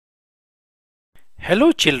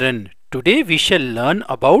Hello children, today we shall learn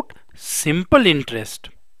about simple interest.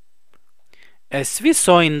 As we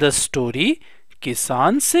saw in the story,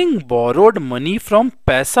 Kisan Singh borrowed money from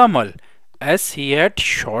Paisamal as he had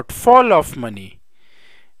shortfall of money.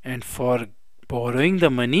 And for borrowing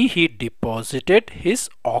the money, he deposited his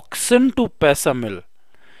oxen to Paisamal.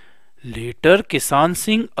 Later, Kisan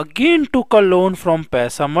Singh again took a loan from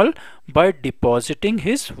Paisamal by depositing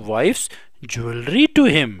his wife's jewelry to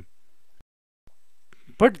him.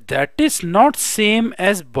 But that is not same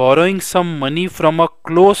as borrowing some money from a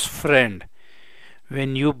close friend.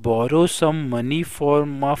 When you borrow some money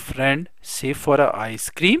from a friend, say for a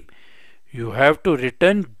ice cream, you have to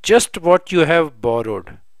return just what you have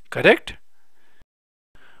borrowed. Correct?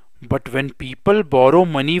 But when people borrow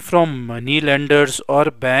money from money lenders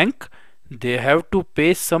or bank, they have to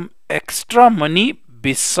pay some extra money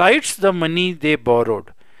besides the money they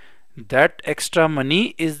borrowed. That extra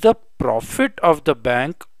money is the profit of the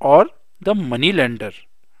bank or the money lender.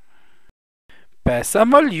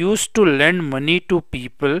 Paisamal used to lend money to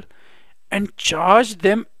people and charge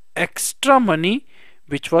them extra money,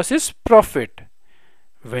 which was his profit.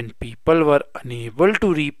 When people were unable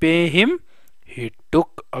to repay him, he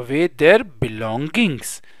took away their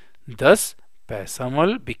belongings. Thus,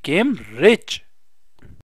 Paisamal became rich.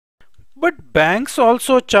 But banks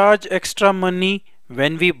also charge extra money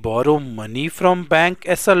when we borrow money from bank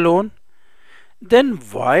as a loan. Then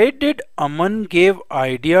why did Aman give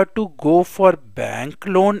idea to go for bank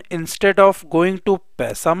loan instead of going to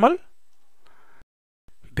Paisamal?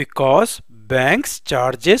 Because banks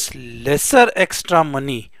charges lesser extra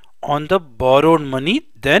money on the borrowed money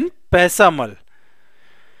than Paisamal.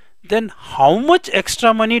 Then how much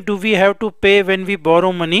extra money do we have to pay when we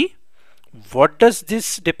borrow money? What does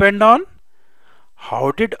this depend on?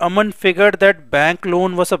 How did Aman figure that bank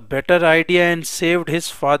loan was a better idea and saved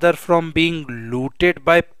his father from being looted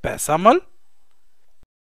by Paisamal?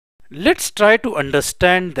 Let's try to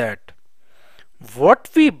understand that.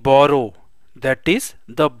 What we borrow, that is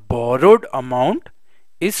the borrowed amount,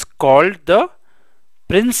 is called the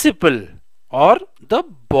principal or the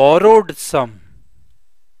borrowed sum.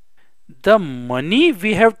 The money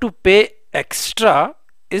we have to pay extra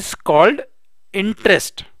is called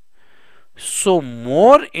interest. So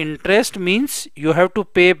more interest means you have to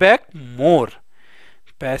pay back more.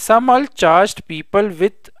 Paisamal charged people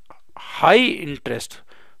with high interest,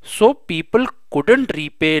 so people couldn't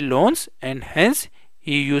repay loans and hence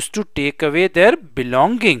he used to take away their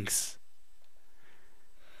belongings.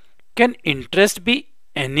 Can interest be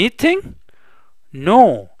anything?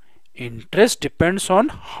 No. Interest depends on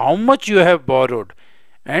how much you have borrowed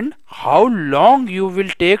and how long you will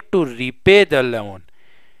take to repay the loan.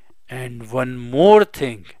 And one more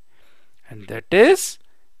thing, and that is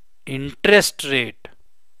interest rate.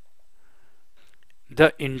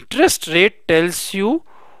 The interest rate tells you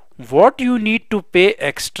what you need to pay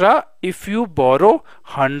extra if you borrow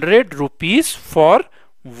 100 rupees for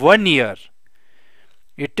 1 year.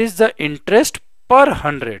 It is the interest per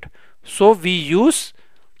 100. So we use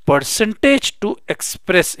percentage to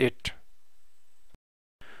express it.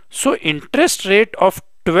 So interest rate of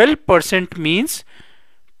 12% means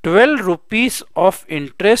 12 rupees of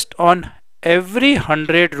interest on every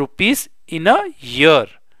 100 rupees in a year.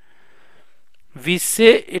 We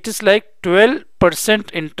say it is like 12%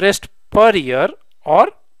 interest per year or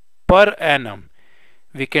per annum.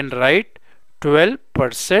 We can write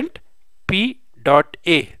 12% P dot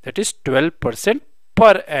A, that is 12%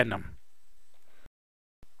 per annum.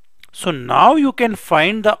 So now you can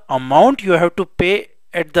find the amount you have to pay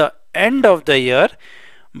at the end of the year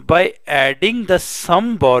by adding the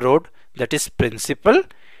sum borrowed, that is principal,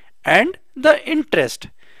 and the interest,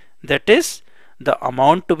 that is the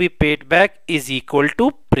amount to be paid back is equal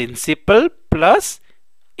to principal plus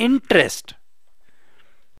interest.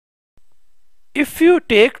 If you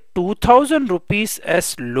take 2000 rupees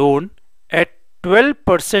as loan at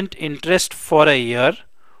 12% interest for a year,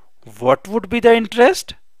 what would be the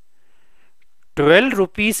interest? 12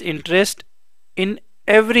 rupees interest in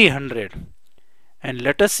every 100. And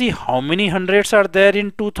let us see how many hundreds are there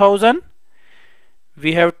in 2000.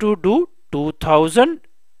 We have to do 2000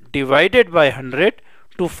 divided by 100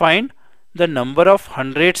 to find the number of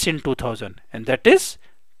hundreds in 2000, and that is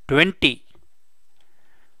 20.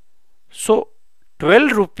 So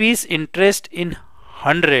 12 rupees interest in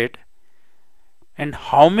 100, and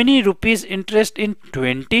how many rupees interest in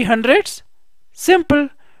 20 hundreds? Simple,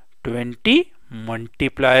 20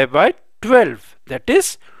 multiplied by 12, that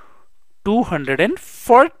is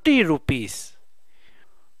 240 rupees.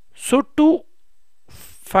 So to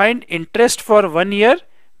find interest for 1 year,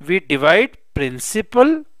 we divide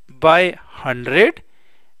principal by 100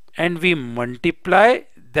 and we multiply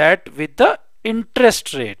that with the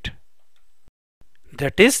interest rate.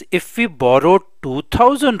 That is, if we borrow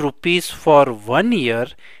 2000 rupees for 1 year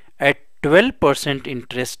at 12%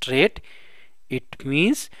 interest rate, it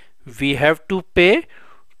means we have to pay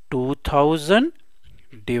 2000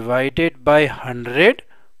 divided by 100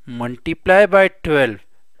 multiply by 12,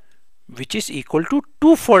 which is equal to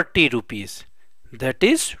 240 rupees. That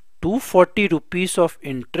is 240 rupees of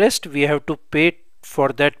interest we have to pay for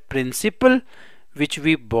that principal which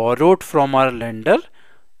we borrowed from our lender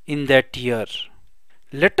in that year.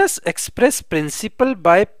 Let us express principal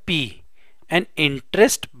by P and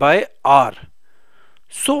interest by R.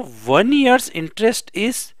 So 1 year's interest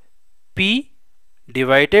is P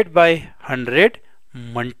divided by 100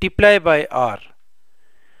 multiply by R.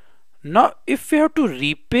 Now if we have to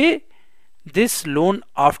repay this loan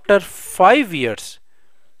after 5 years,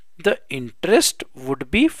 the interest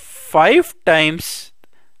would be 5 times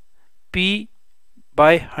P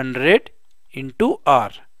by 100 into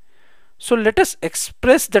R. So let us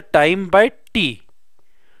express the time by T.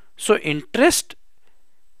 So interest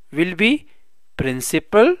will be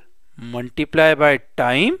principal multiply by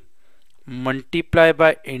time multiply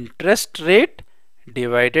by interest rate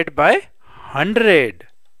divided by 100.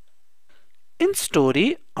 In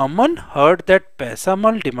story, Aman heard that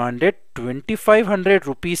Paisamal demanded 2500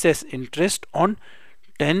 rupees as interest on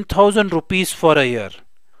 10,000 rupees for a year.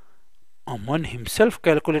 Aman himself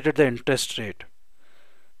calculated the interest rate.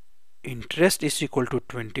 Interest is equal to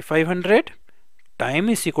 2500, time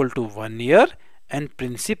is equal to 1 year and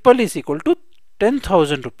principal is equal to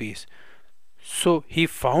 10,000 rupees. So he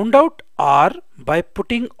found out R by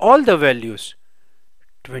putting all the values.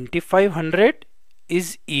 2500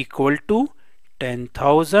 is equal to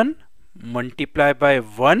 10,000 multiplied by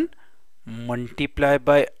 1 multiplied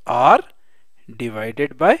by R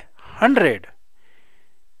divided by 100,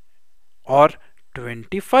 or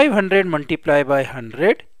 2500 multiplied by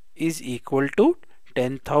 100 is equal to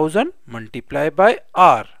 10,000 multiplied by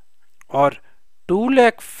R, or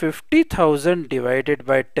 2,50,000 divided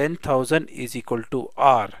by 10,000 is equal to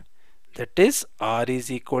R. That is, R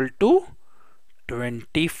is equal to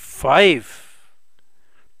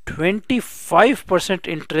 25%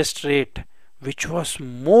 interest rate, which was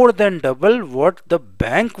more than double what the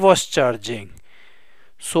bank was charging.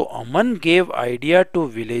 So Aman gave idea to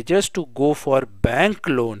villagers to go for bank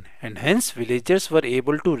loan, and hence villagers were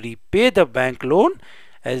able to repay the bank loan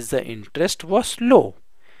as the interest was low.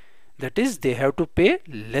 That is, they have to pay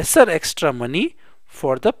lesser extra money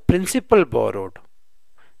for the principal borrowed.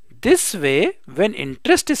 This way, when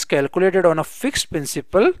interest is calculated on a fixed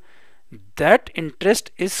principal, that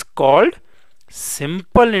interest is called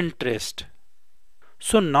simple interest.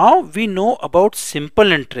 So now we know about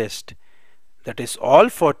simple interest. That is all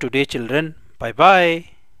for today, children. Bye bye.